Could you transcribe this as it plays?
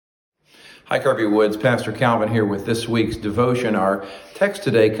Hi, Kirby Woods. Pastor Calvin here with this week's devotion. Our text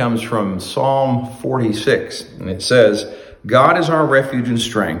today comes from Psalm 46, and it says, God is our refuge and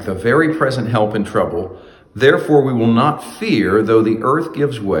strength, a very present help in trouble. Therefore we will not fear, though the earth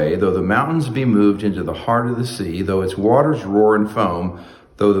gives way, though the mountains be moved into the heart of the sea, though its waters roar and foam,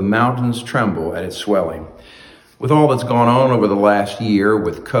 though the mountains tremble at its swelling. With all that's gone on over the last year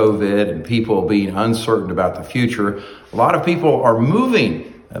with COVID and people being uncertain about the future, a lot of people are moving.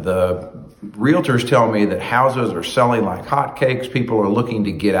 The realtors tell me that houses are selling like hotcakes. People are looking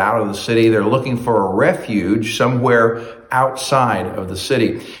to get out of the city. They're looking for a refuge somewhere outside of the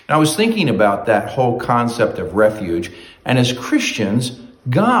city. And I was thinking about that whole concept of refuge. And as Christians,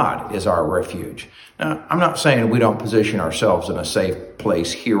 God is our refuge. Now, I'm not saying we don't position ourselves in a safe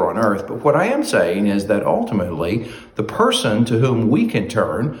place here on earth, but what I am saying is that ultimately, the person to whom we can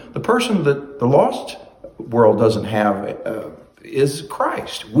turn, the person that the lost world doesn't have, is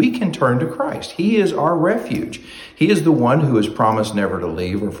Christ. We can turn to Christ. He is our refuge. He is the one who has promised never to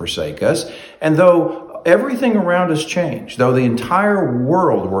leave or forsake us. And though everything around us changed, though the entire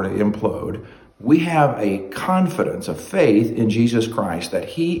world were to implode, we have a confidence, a faith in Jesus Christ that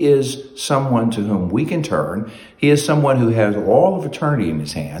He is someone to whom we can turn. He is someone who has all of eternity in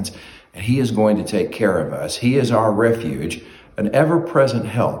His hands, and He is going to take care of us. He is our refuge, an ever-present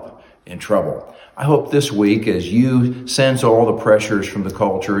help in trouble. I hope this week, as you sense all the pressures from the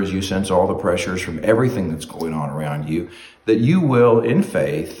culture, as you sense all the pressures from everything that's going on around you, that you will, in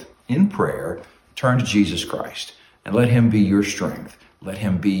faith, in prayer, turn to Jesus Christ and let Him be your strength. Let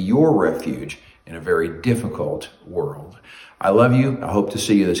Him be your refuge in a very difficult world. I love you. I hope to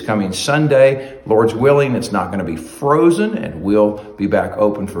see you this coming Sunday. Lord's willing, it's not going to be frozen, and we'll be back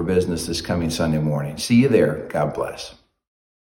open for business this coming Sunday morning. See you there. God bless.